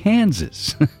of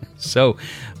Kansas. So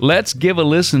let's give a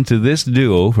listen to this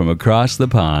duo from across the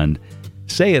pond,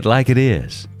 Say It Like It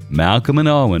Is, Malcolm and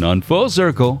Alwyn on Full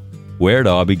Circle, where it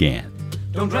all began.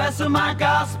 Don't dress up my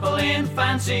gospel in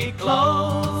fancy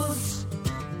clothes.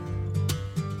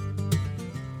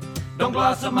 Don't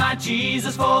gloss up my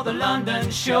Jesus for the London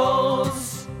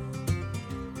shows.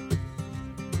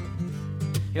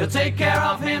 He'll take care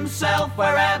of himself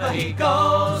wherever he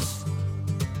goes.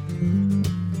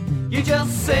 You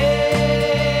just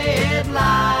say it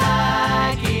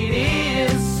like it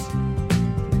is.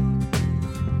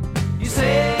 You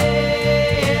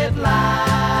say it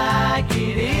like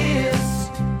it is.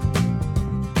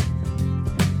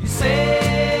 You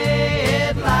say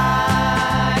it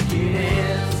like it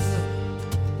is.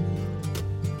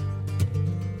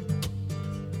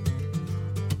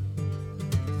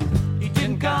 He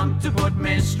didn't come to put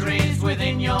mysteries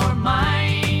within your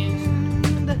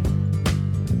mind,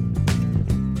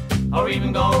 or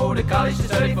even go to college to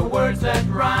study for words that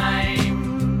rhyme.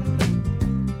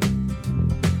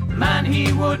 Man,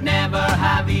 he would never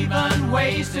have even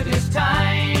wasted his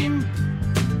time.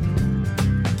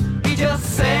 He just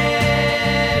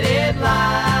said it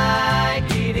like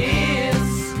it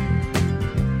is.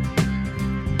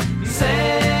 He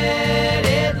said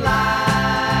it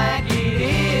like it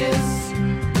is.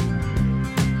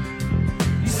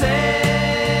 He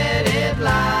said it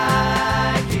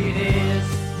like it is.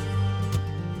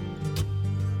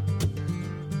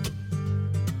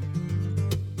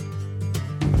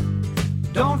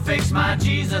 Don't fix my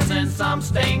Jesus in some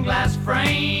stained glass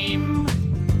frame.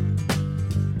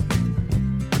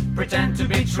 Pretend to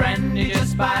be trendy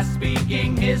just by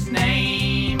speaking his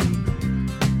name.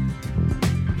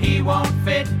 He won't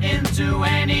fit into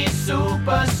any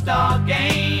superstar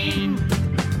game.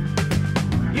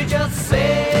 You just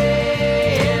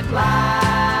say it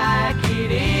like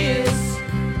it is.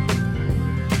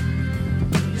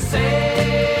 You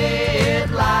say it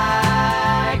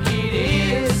like it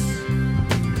is.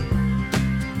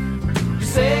 You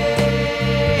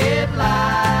say it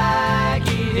like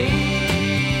it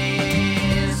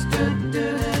is. Do,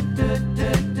 do, do, do,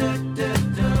 do, do,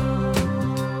 do.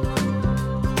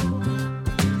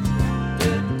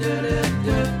 Do, do, do,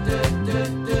 do, do, do,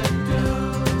 do.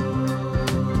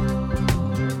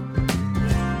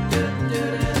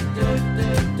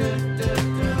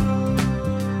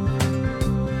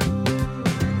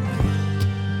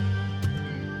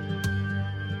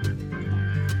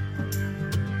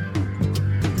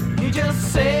 You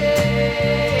just say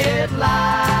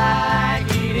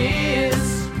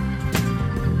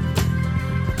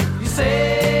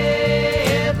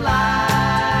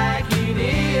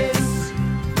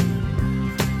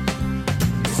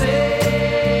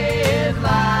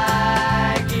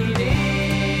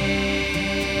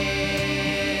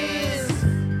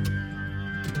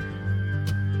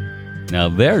Now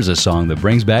there's a song that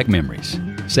brings back memories.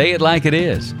 Say It Like It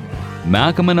Is.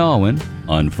 Malcolm and Alwyn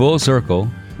on Full Circle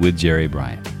with Jerry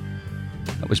Bryant.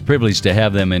 I was privileged to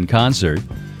have them in concert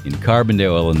in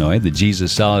Carbondale, Illinois, the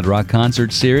Jesus Solid Rock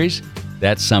Concert Series,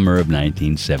 that summer of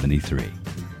 1973.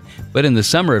 But in the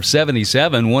summer of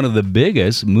 77, one of the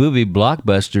biggest movie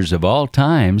blockbusters of all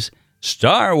times,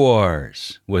 Star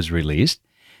Wars, was released.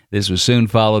 This was soon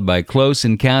followed by Close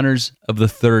Encounters of the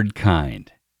Third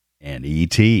Kind and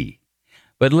E.T.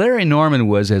 But Larry Norman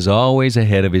was, as always,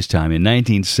 ahead of his time. In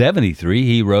 1973,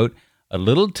 he wrote a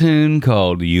little tune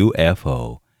called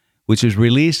UFO, which was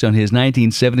released on his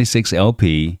 1976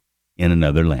 LP, In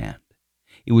Another Land.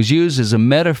 It was used as a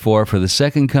metaphor for the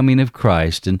second coming of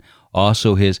Christ and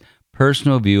also his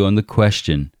personal view on the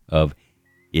question of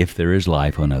if there is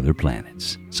life on other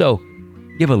planets. So,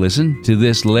 give a listen to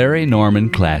this Larry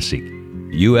Norman classic,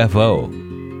 UFO,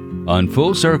 on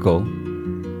Full Circle,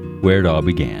 where it all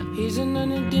began. He's an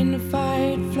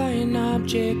unidentified flying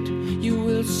object. You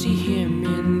will see him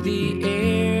in the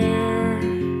air.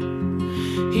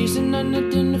 He's an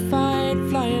unidentified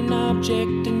flying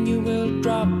object, and you will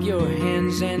drop your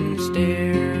hands and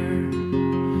stare.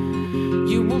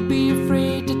 You will be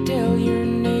afraid to tell your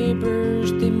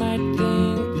neighbors. They might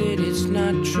think that it's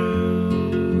not true.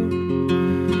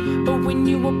 But when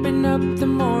you open up the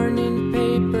morning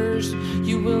papers,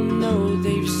 you will know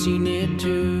they've seen it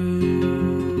too.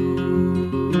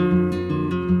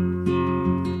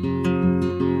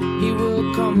 He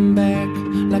will come back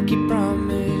like he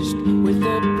promised, with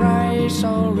the price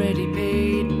already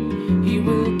paid. He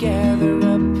will gather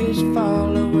up his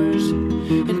followers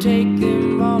and take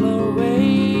them all away.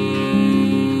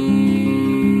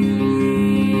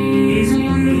 He's an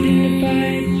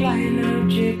unidentified flying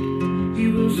object. He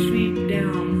will sweep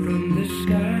down from the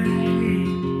sky.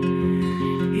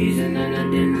 He's an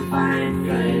unidentified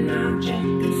flying object,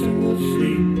 and so will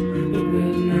sleep but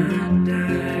will not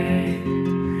die.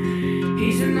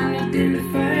 He's an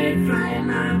unidentified flying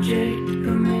object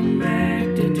coming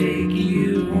back to take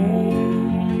you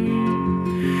home.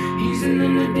 He's an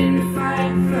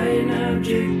unidentified flying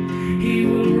object. He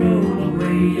will roll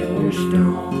away your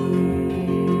stone.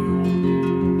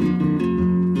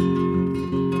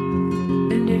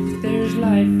 And if there's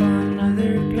life on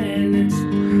other planets,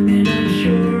 then I'm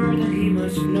sure that he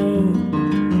must know.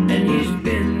 And he's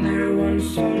been there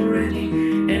once already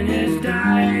and has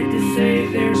died to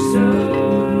save their souls.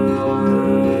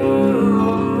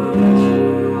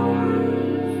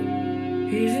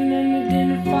 He's an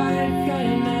unidentified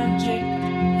flying object.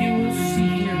 You will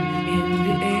see him in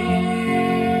the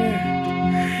air.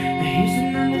 He's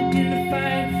an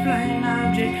unidentified flying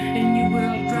object, and you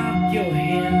will drop your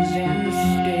hands and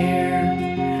stare.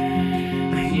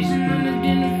 He's an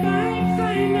unidentified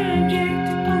flying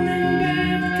object coming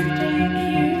back to take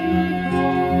you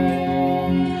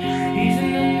home. He's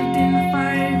an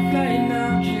unidentified flying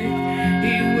object.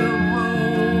 He will roll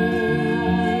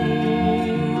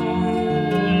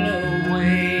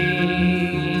away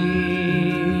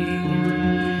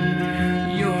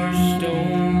your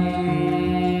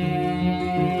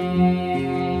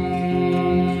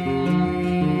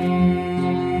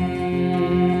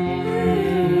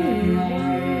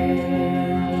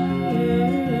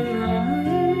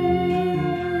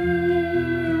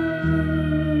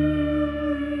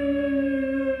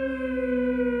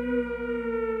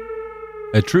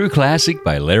A true classic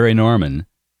by Larry Norman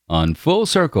on Full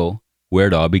Circle, where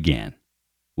it all began.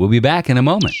 We'll be back in a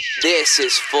moment. This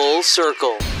is Full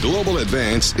Circle. Global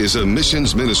Advance is a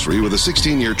missions ministry with a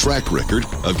 16-year track record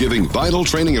of giving vital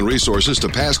training and resources to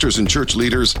pastors and church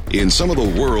leaders in some of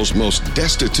the world's most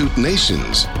destitute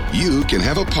nations. You can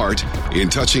have a part in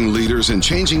touching leaders and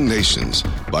changing nations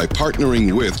by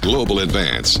partnering with Global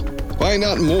Advance. Find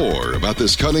out more about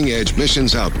this cutting-edge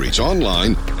missions outreach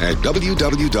online at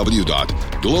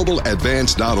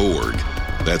www.globaladvance.org.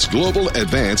 That's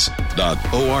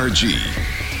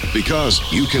globaladvance.org. Because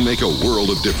you can make a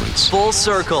world of difference. Full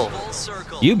Circle.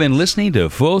 You've been listening to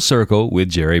Full Circle with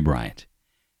Jerry Bryant.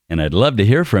 And I'd love to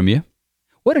hear from you.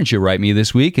 Why don't you write me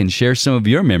this week and share some of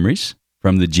your memories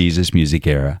from the Jesus music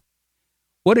era?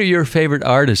 What are your favorite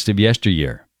artists of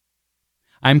yesteryear?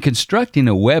 I'm constructing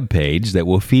a web page that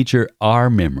will feature our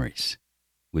memories.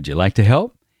 Would you like to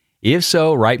help? If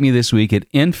so, write me this week at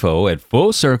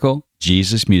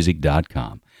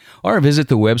info@fullcirclejesusmusic.com or visit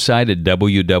the website at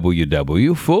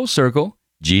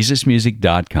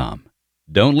www.fullcirclejesusmusic.com.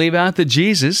 Don't leave out the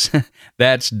Jesus.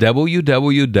 That's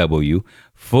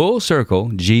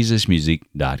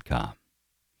www.fullcirclejesusmusic.com.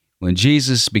 When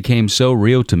Jesus became so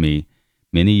real to me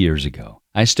many years ago,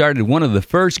 I started one of the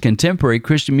first contemporary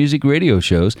Christian music radio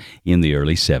shows in the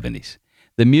early 70s.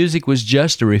 The music was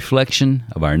just a reflection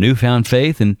of our newfound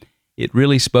faith, and it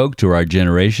really spoke to our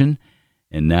generation,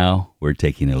 and now we're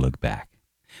taking a look back.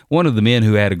 One of the men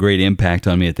who had a great impact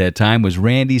on me at that time was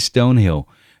Randy Stonehill.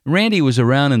 Randy was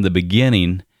around in the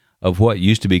beginning of what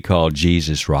used to be called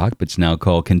Jesus rock, but it's now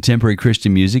called Contemporary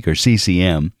Christian Music, or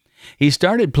CCM. He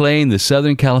started playing the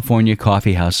Southern California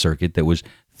coffee house circuit that was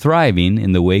thriving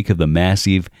in the wake of the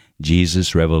massive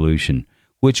Jesus Revolution,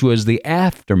 which was the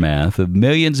aftermath of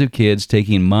millions of kids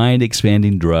taking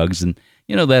mind-expanding drugs and,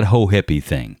 that whole hippie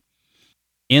thing.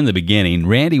 In the beginning,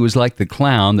 Randy was like the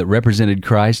clown that represented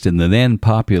Christ in the then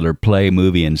popular play,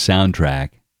 movie, and soundtrack,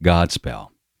 Godspell.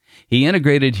 He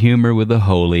integrated humor with the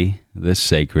holy, the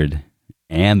sacred,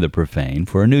 and the profane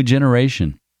for a new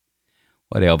generation.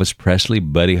 What Elvis Presley,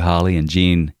 Buddy Holly, and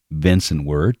Gene Vincent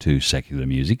were to secular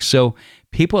music, so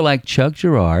people like Chuck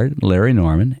Girard, Larry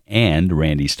Norman, and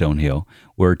Randy Stonehill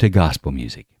were to gospel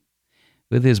music.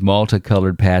 With his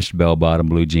multicolored patched bell-bottom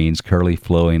blue jeans, curly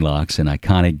flowing locks, and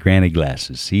iconic granny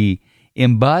glasses, he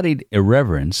embodied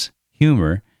irreverence,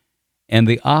 humor, and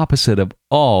the opposite of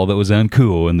all that was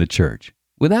uncool in the church,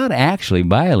 without actually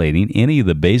violating any of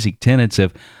the basic tenets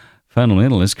of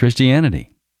fundamentalist Christianity.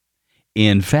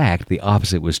 In fact, the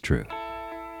opposite was true.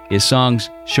 His songs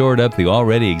shored up the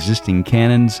already existing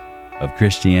canons of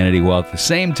Christianity while at the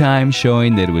same time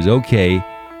showing that it was okay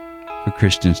for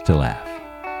Christians to laugh.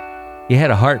 He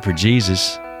had a heart for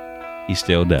Jesus. He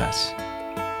still does.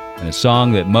 And a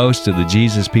song that most of the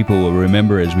Jesus people will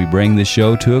remember as we bring this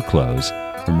show to a close,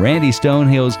 from Randy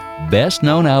Stonehill's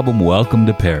best-known album, Welcome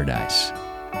to Paradise.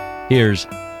 Here's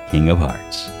King of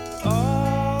Hearts.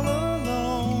 All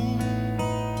alone,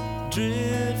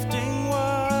 drifting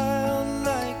wild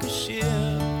like a ship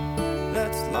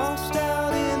that's lost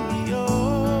out in the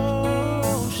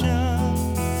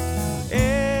ocean.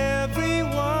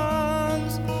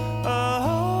 Everyone's a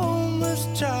homeless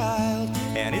child,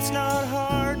 and it's not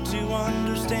hard to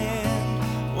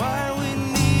understand why we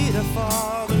need a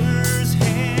father's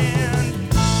hand.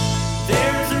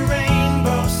 There's a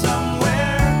rainbow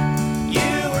somewhere.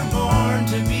 You were born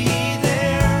to be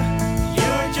there.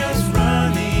 You're just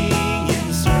running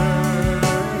in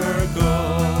circles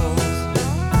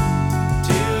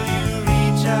till you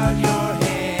reach out your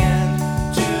hand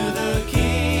to the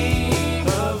King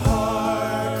of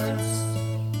Hearts.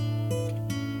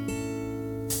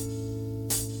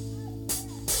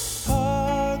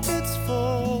 Pockets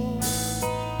full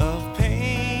of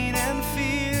pain and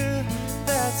fear.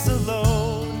 That's a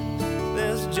load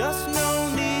there's just no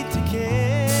need to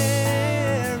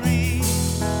carry.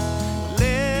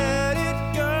 Let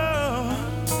it go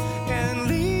and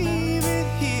leave it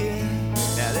here.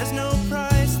 Now there's no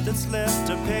price that's left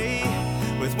to pay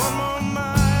with one more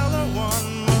mile or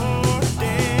one more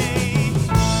day.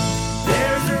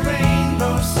 There's a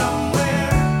rainbow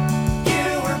somewhere.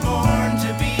 You were born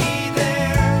to be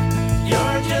there.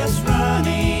 You're just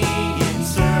running in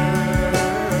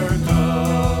circles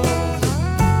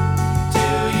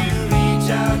till you reach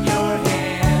out your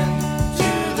hand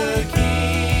to the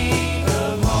King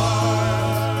of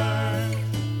Hearts.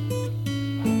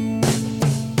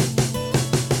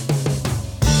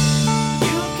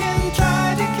 You can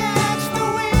try to catch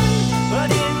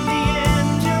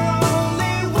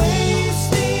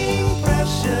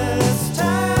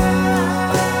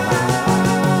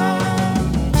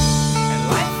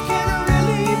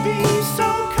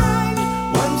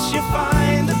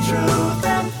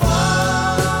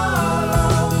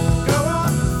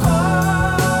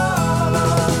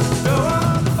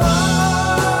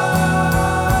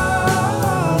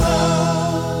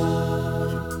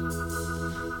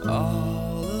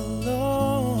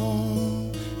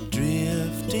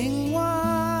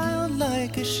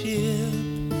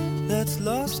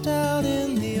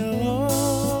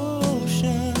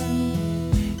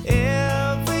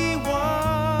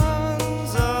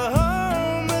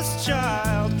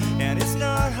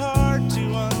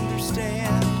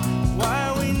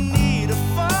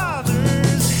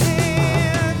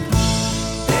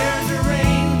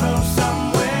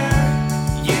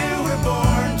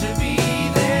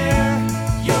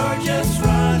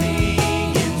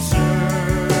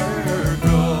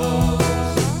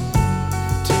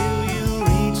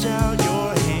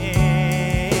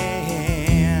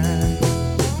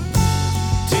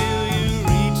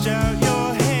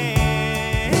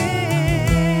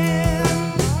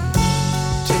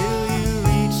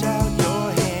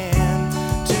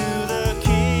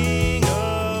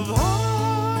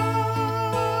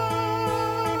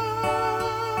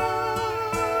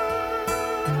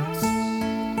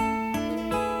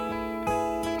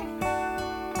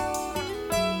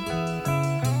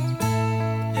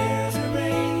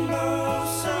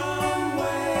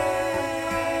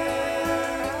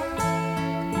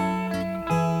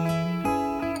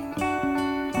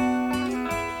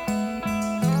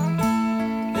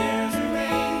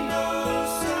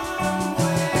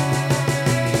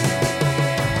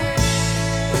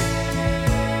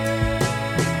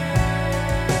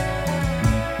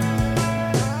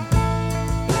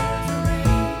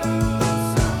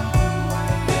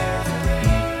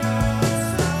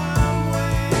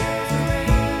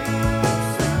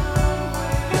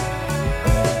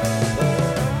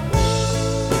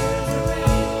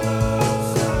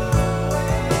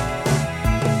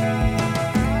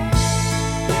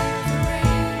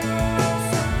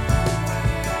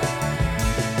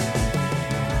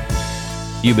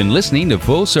You've been listening to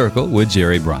Full Circle with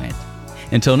Jerry Bryant.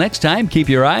 Until next time, keep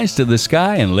your eyes to the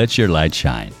sky and let your light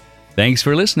shine. Thanks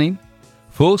for listening.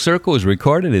 Full Circle is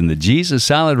recorded in the Jesus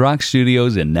Solid Rock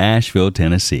Studios in Nashville,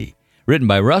 Tennessee. Written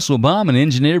by Russell Baum and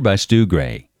engineered by Stu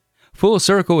Gray. Full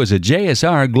Circle is a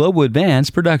JSR Global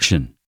Advance production.